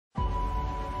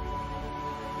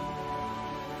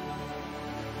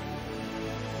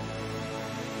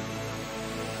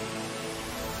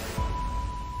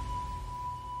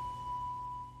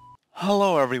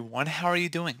Hello everyone, how are you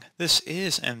doing? This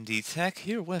is MD Tech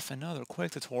here with another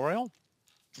quick tutorial.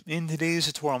 In today's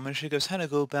tutorial, I'm going to show you guys how to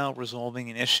go about resolving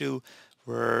an issue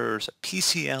where there's a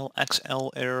PCL XL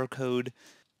error code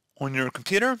on your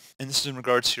computer, and this is in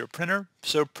regards to your printer.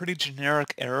 So pretty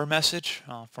generic error message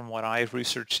from what I've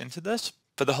researched into this,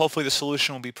 but hopefully the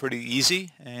solution will be pretty easy,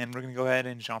 and we're going to go ahead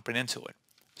and jump right into it.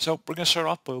 So we're going to start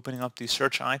off by opening up the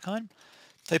search icon,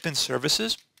 type in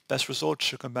services. Best result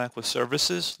should come back with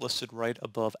services listed right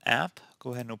above app.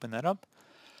 Go ahead and open that up.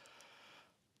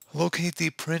 Locate the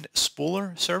print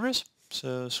spooler service.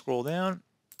 So scroll down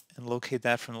and locate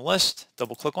that from the list.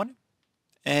 Double click on it.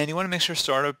 And you want to make sure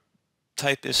startup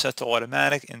type is set to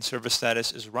automatic and service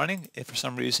status is running. If for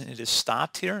some reason it is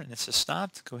stopped here and it says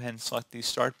stopped, go ahead and select the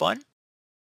start button.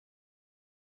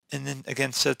 And then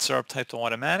again, set startup type to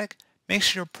automatic. Make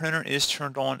sure your printer is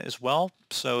turned on as well.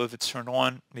 So if it's turned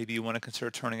on, maybe you want to consider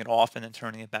turning it off and then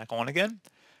turning it back on again.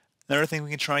 Another thing we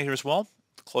can try here as well,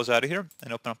 close out of here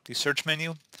and open up the search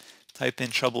menu. Type in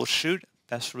troubleshoot.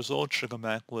 Best result should come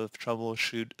back with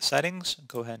troubleshoot settings.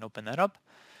 Go ahead and open that up.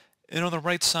 And on the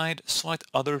right side, select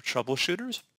other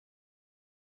troubleshooters.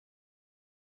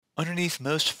 Underneath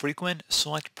most frequent,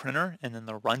 select printer and then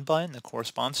the run button that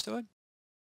corresponds to it.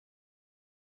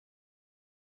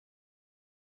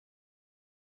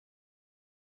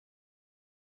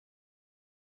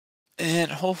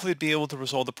 And hopefully be able to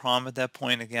resolve the problem at that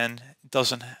point. Again, I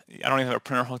don't even have a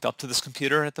printer hooked up to this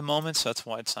computer at the moment, so that's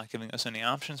why it's not giving us any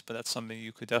options, but that's something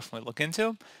you could definitely look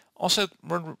into. Also,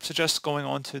 we'd suggest going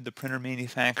on to the printer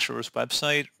manufacturer's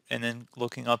website and then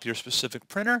looking up your specific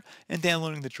printer and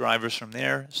downloading the drivers from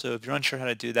there. So if you're unsure how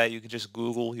to do that, you can just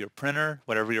Google your printer,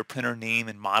 whatever your printer name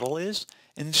and model is,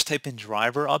 and then just type in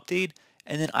driver update.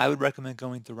 And then I would recommend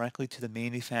going directly to the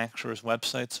manufacturer's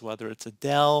websites, whether it's a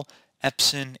Dell,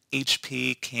 Epson,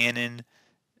 HP, Canon,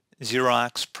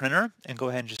 Xerox printer, and go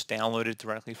ahead and just download it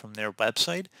directly from their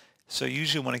website. So you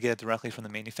usually want to get it directly from the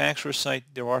manufacturer's site.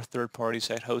 There are third parties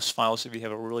that host files if you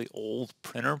have a really old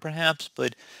printer perhaps,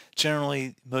 but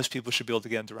generally most people should be able to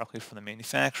get them directly from the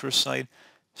manufacturer's site.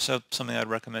 So something I'd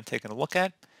recommend taking a look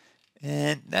at.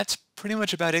 And that's pretty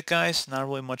much about it, guys. Not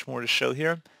really much more to show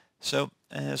here. So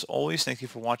as always, thank you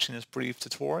for watching this brief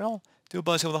tutorial. I do hope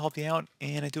I was able to help you out,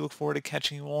 and I do look forward to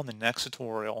catching you all in the next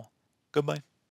tutorial. Goodbye.